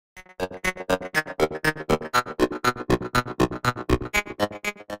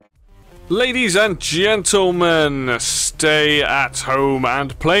Ladies and gentlemen, stay at home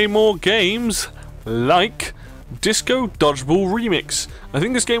and play more games like Disco Dodgeball Remix. I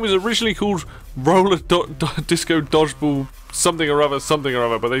think this game was originally called Disco Dodgeball something or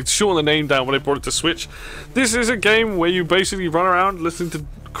other, but they shortened the name down when they brought it to Switch. This is a game where you basically run around listening to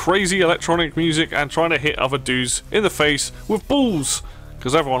crazy electronic music and trying to hit other dudes in the face with balls,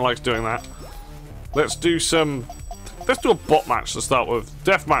 because everyone likes doing that. Let's do a bot match to start with.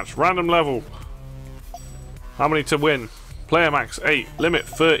 Deathmatch, random level. How many to win? Player max 8, limit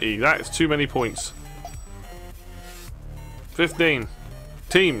 30. That is too many points. 15.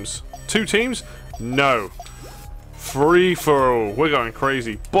 Teams. 2 teams? No. Free for all. We're going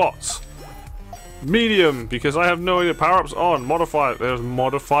crazy. Bots. Medium, because I have no idea. Power-ups on. Modifier. There's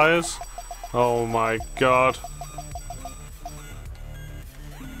modifiers. Oh my god.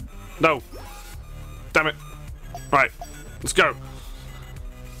 No. Damn it. Right. Let's go.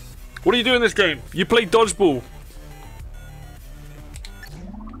 What do you do in this game? You play dodgeball.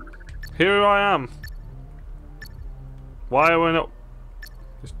 Here I am. Why are we not?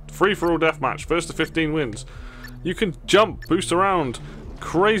 It's free-for-all deathmatch. First to 15 wins. You can jump, boost around,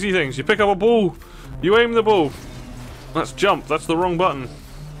 crazy things. You pick up a ball, you aim the ball. That's jump, that's the wrong button.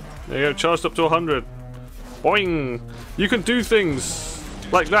 There you go, charged up to 100. Boing! You can do things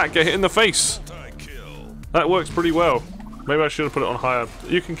like that, get hit in the face. That works pretty well. Maybe I should have put it on higher.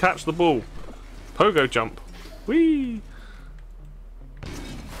 You can catch the ball. Pogo jump. Whee!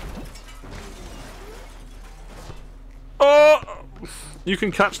 Oh! You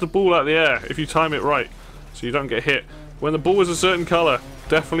can catch the ball out of the air if you time it right, so you don't get hit. When the ball is a certain colour,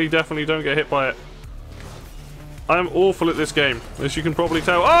 definitely don't get hit by it. I am awful at this game, as you can probably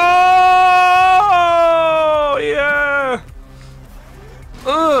tell. Oh! Yeah!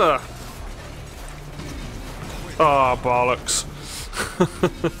 Ugh! Ah, bollocks.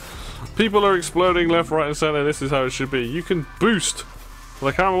 People are exploding left, right and centre. This is how it should be. You can boost. Well,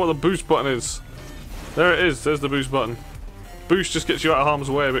 I can't remember what the boost button is. There it is. There's the boost button. Boost just gets you out of harm's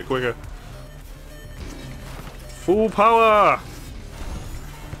way a bit quicker. Full power!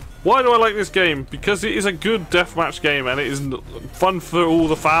 Why do I like this game? Because it is a good deathmatch game and it is fun for all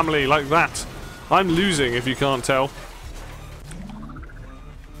the family like that. I'm losing if you can't tell.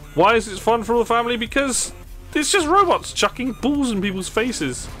 Why is it fun for all the family? Because it's just robots chucking balls in people's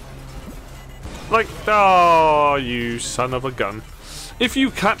faces. Like, oh, you son of a gun. If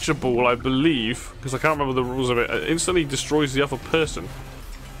you catch a ball, I believe, because I can't remember the rules of it, it instantly destroys the other person.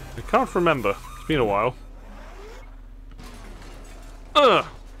 I can't remember. It's been a while. Ugh!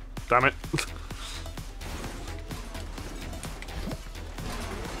 Damn it.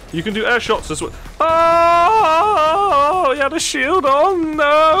 You can do air shots as well. Oh! He had a shield on!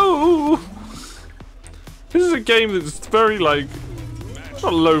 No! This is a game that's very, like,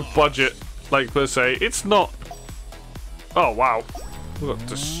 not low budget, like, per se. It's not... Oh, wow. We got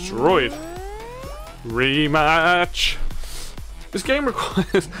destroyed. Rematch. This game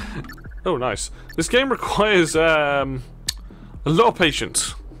requires... Oh, nice. This game requires a lot of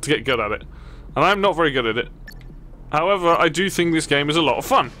patience to get good at it. And I'm not very good at it. However, I do think this game is a lot of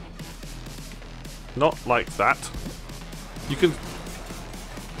fun. Not like that. You can...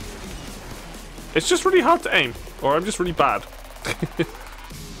 It's just really hard to aim. Or I'm just really bad.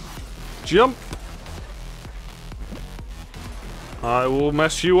 Jump. I will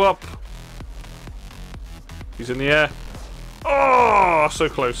mess you up. He's in the air. Oh, so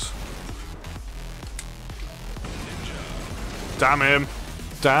close. Damn him.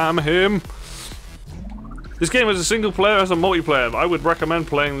 Damn him. This game is a single player, as a multiplayer. I would recommend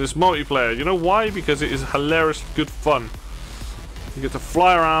playing this multiplayer. You know why? Because it is hilarious, good fun. You get to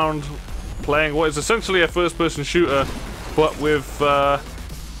fly around playing what is essentially a first-person shooter, but with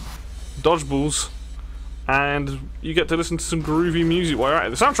dodgeballs. And you get to listen to some groovy music while you're at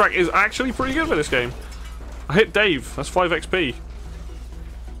it. The soundtrack is actually pretty good for this game. I hit Dave. That's 5 XP.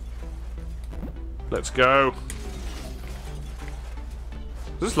 Let's go.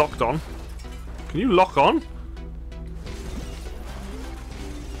 Is this locked on? Can you lock on?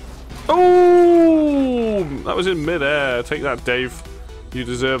 Oh! That was in mid-air. Take that, Dave. You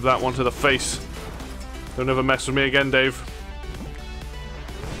deserve that one to the face. Don't ever mess with me again, Dave.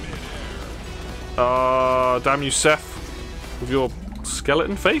 Damn you, Seth. With your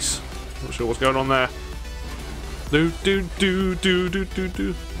skeleton face? Not sure what's going on there.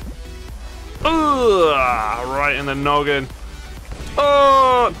 Right in the noggin.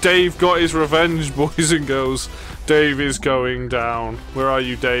 Oh, Dave got his revenge, boys and girls. Dave is going down. Where are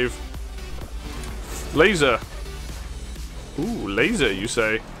you, Dave? Laser. Ooh, laser, you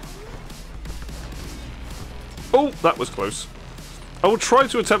say? Oh, that was close. I will try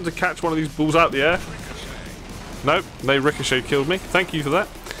to attempt to catch one of these balls out the air. Nope, they ricochet killed me. Thank you for that.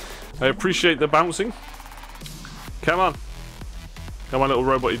 I appreciate the bouncing. Come on. Come on, little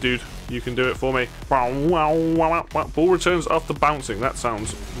robot dude. You can do it for me. Ball returns after bouncing. That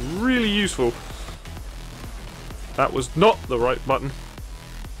sounds really useful. That was not the right button.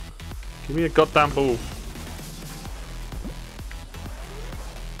 Give me a goddamn ball.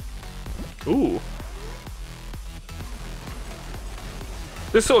 Ooh.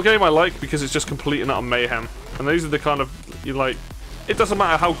 This sort of game I like because it's just complete and utter mayhem. And these are the kind of, you like, it doesn't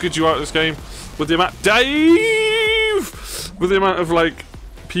matter how good you are at this game, with the amount, Dave! With the amount of, like,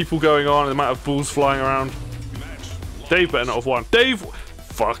 people going on and the amount of balls flying around. Dave better not have won. Dave!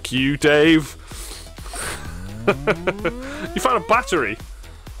 Fuck you, Dave! You found a battery.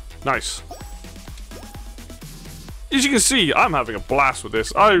 Nice. As you can see, I'm having a blast with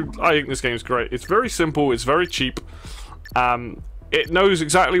this. I think this game's great. It's very simple, it's very cheap. It knows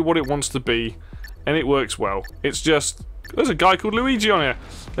exactly what it wants to be, and it works well. It's just, there's a guy called Luigi on here.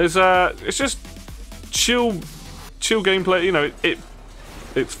 There's it's just chill gameplay. You know,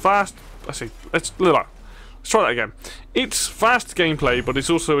 it's fast. Let's try that again. It's fast gameplay, but it's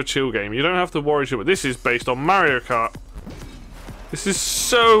also a chill game. You don't have to worry too much. This is based on Mario Kart. This is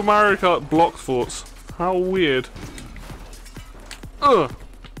so Mario Kart block forts. How weird. Ugh.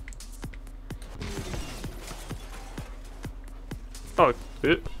 Oh.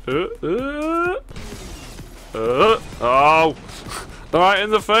 Oh. Right in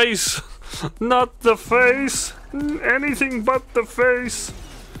the face. Not the face. Anything but the face.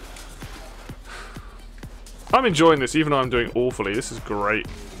 I'm enjoying this, even though I'm doing awfully. This is great.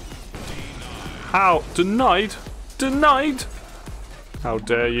 How? Denied? Denied? How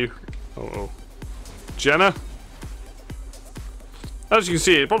dare you? Uh-oh. Jenna? As you can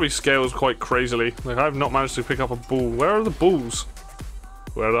see, it probably scales quite crazily. Like, I've not managed to pick up a ball. Where are the balls?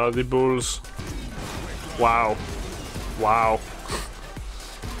 Where are the balls? Wow. Wow.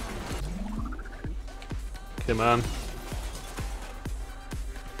 Come on.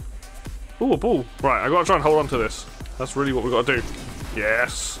 Ooh, a ball. Right, I gotta try and hold on to this. That's really what we gotta do.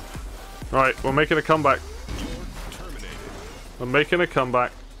 Yes. Right, we're making a comeback. We're making a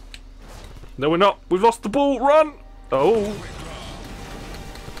comeback. No, we're not. We've lost the ball. Run! Oh.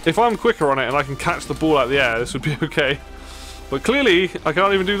 If I'm quicker on it and I can catch the ball out of the air, this would be okay. But clearly, I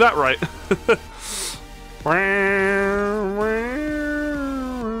can't even do that right.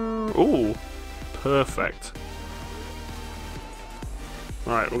 Ooh. Perfect.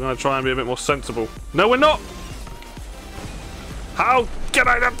 Alright, we're going to try and be a bit more sensible. No, we're not! How can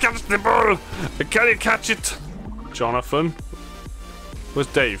I not catch the ball? Can you catch it? Jonathan. Where's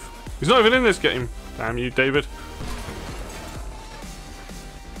Dave? He's not even in this game. Damn you, David.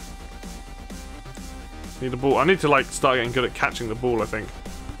 Need the ball. I need to, like, start getting good at catching the ball, I think.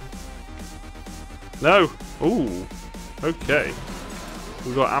 No! Ooh. Okay.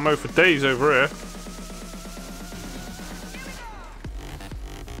 We've got ammo for days over here.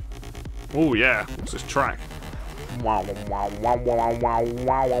 Oh yeah, what's this track? Wow, wow, wow, wow, wow,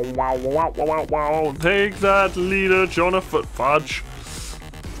 wow, wow, wow, wow, wow. Take that, leader, Jonathan Fudge.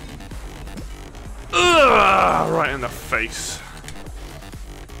 Ugh, right in the face.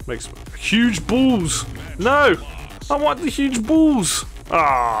 Makes huge balls. No, I want the huge balls.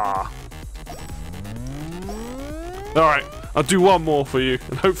 Ah. All right, I'll do one more for you,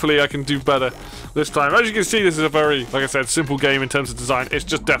 and hopefully I can do better this time. As you can see, this is a very, like I said, simple game in terms of design. It's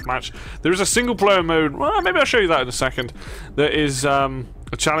just deathmatch. There is a single player mode. Well, maybe I'll show you that in a second. There is a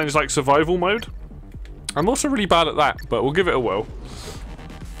challenge like survival mode. I'm also really bad at that, but we'll give it a whirl.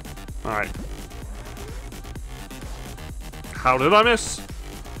 Alright. How did I miss?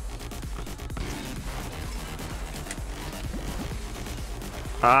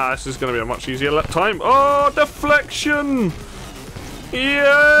 Ah, this is going to be a much easier time. Oh, deflection!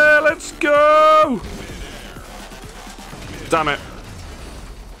 Yeah, let's go! Damn it.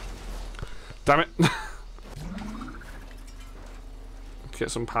 Damn it. Get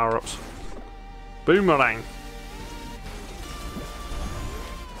some power-ups. Boomerang.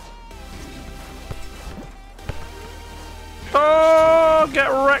 Oh, get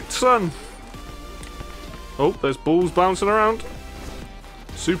wrecked, son. Oh, there's balls bouncing around.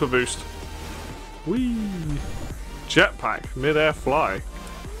 Super boost. Whee! Jetpack, mid-air fly.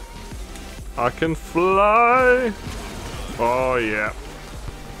 I can fly. Oh yeah.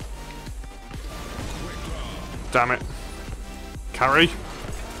 Damn it. Carry.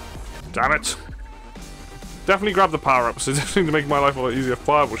 Damn it. Definitely grab the power-ups. It's definitely to make my life a lot easier.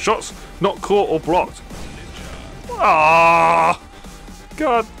 Fireball shots, not caught or blocked. Ah!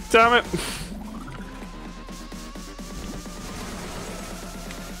 God damn it.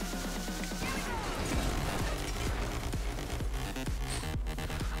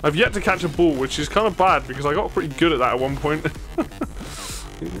 I've yet to catch a ball, which is kind of bad because I got pretty good at that at one point.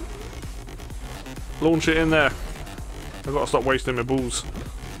 Launch it in there. I've got to stop wasting my balls.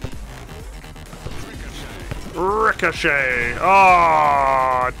 Ricochet!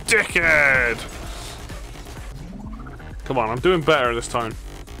 Ah, dickhead! Come on, I'm doing better this time.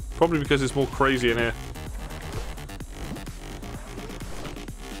 Probably because it's more crazy in here.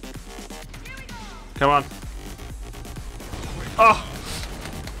 Come on. Oh!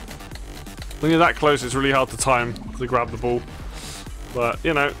 When you're that close, it's really hard to time to grab the ball. But,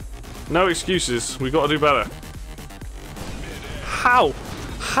 you know, no excuses. We've got to do better. How?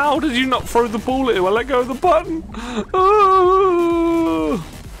 How did you not throw the ball at him? I let go of the button. Oh.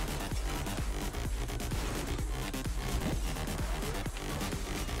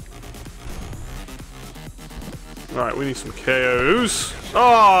 Alright, we need some KOs.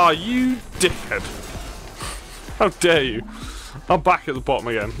 Ah, oh, you dickhead. How dare you? I'm back at the bottom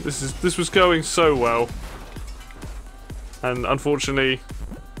again. This was going so well. And unfortunately,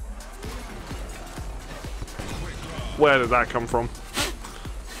 where did that come from?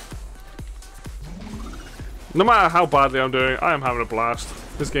 No matter how badly I'm doing, I am having a blast.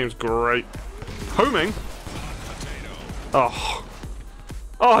 This game's great. Homing? Oh.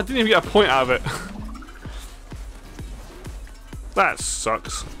 Oh, I didn't even get a point out of it. That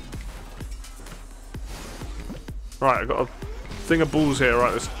sucks. Right, I've got a thing of balls here.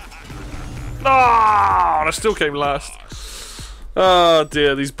 Right, this. Ah, I still came last. Oh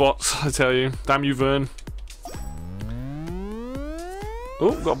dear, these bots, I tell you. Damn you, Vern.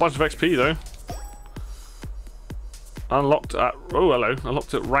 Oh, got a bunch of XP though. Unlocked at... Oh, hello.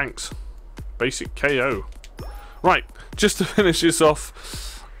 Unlocked at ranks. Basic KO. Right, just to finish this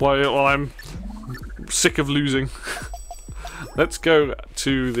off, while I'm sick of losing, let's go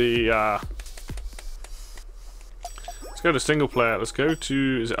to the... let's go to single player. Let's go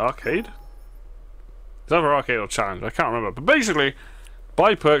to... Is it arcade? It's either arcade or challenge. I can't remember. But basically,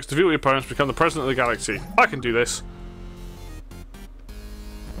 buy perks, defeat your opponents, become the president of the galaxy. I can do this.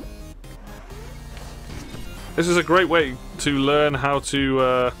 This is a great way to learn how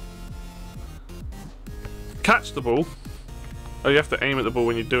to catch the ball. Oh, you have to aim at the ball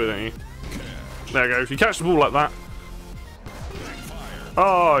when you do it, don't you? There you go. If you catch the ball like that.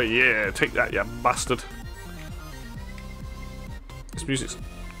 Oh, yeah. Take that, you bastard. This music's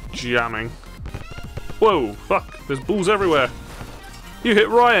jamming. Whoa, fuck. There's balls everywhere. You hit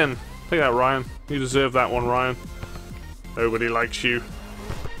Ryan. Take that, Ryan. You deserve that one, Ryan. Nobody likes you.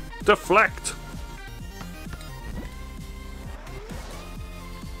 Deflect.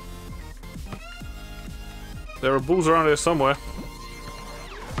 There are balls around here somewhere.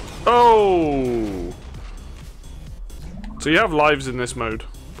 Oh! So you have lives in this mode,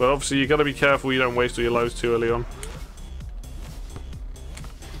 but obviously you got to be careful you don't waste all your lives too early on.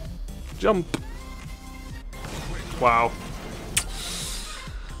 Jump! Wow.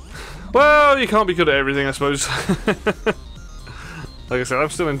 Well, you can't be good at everything, I suppose. Like I said,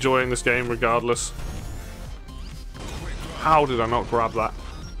 I'm still enjoying this game regardless. How did I not grab that?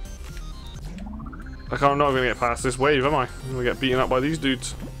 I'm not going to get past this wave, am I? I'm going to get beaten up by these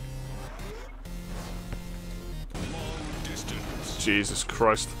dudes. Jesus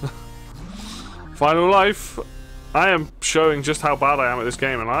Christ. Final life. I am showing just how bad I am at this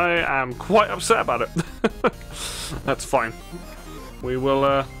game, and I am quite upset about it. That's fine. We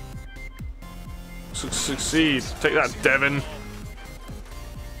will succeed. Take that, Devin.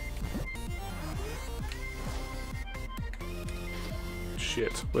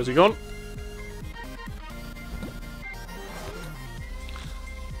 Shit. Where's he gone?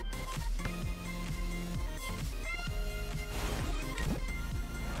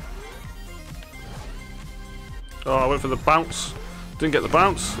 Oh, I went for the bounce. Didn't get the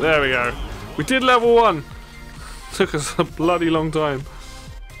bounce. There we go. We did level 1. Took us a bloody long time.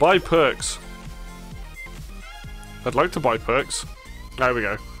 Buy perks. I'd like to buy perks. There we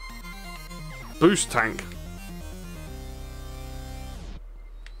go. Boost tank.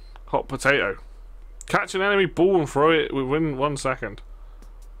 Hot potato. Catch an enemy ball and throw it within 1 second.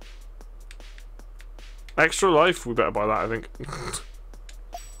 Extra life. We better buy that, I think.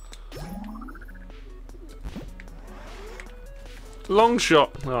 Long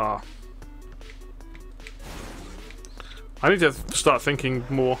shot. Ah. I need to start thinking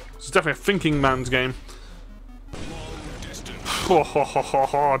more. It's definitely a thinking man's game.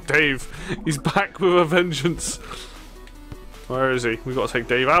 Dave. He's back with a vengeance. Where is he? We've got to take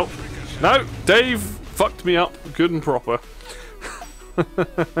Dave out. No! Dave fucked me up good and proper.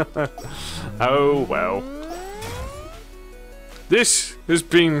 Oh well. This has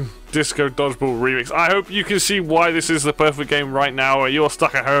been Disco Dodgeball Remix. I hope you can see why this is the perfect game right now, where you're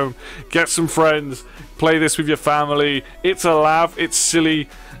stuck at home, get some friends, play this with your family. It's a laugh, it's silly,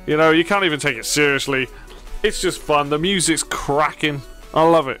 you know, you can't even take it seriously. It's just fun, the music's cracking. I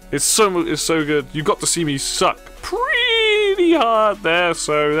love it. It's so good. You got to see me suck pretty hard there,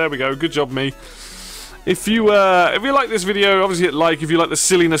 so there we go. Good job, me. If you like this video, obviously hit like. If you like the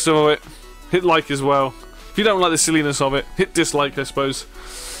silliness of it, hit like as well. If you don't like the silliness of it, hit dislike, I suppose.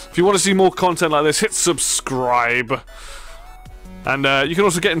 If you want to see more content like this, hit subscribe. And you can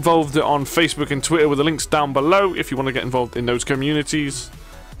also get involved on Facebook and Twitter with the links down below if you want to get involved in those communities.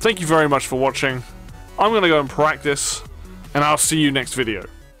 Thank you very much for watching. I'm going to go and practice, and I'll see you next video.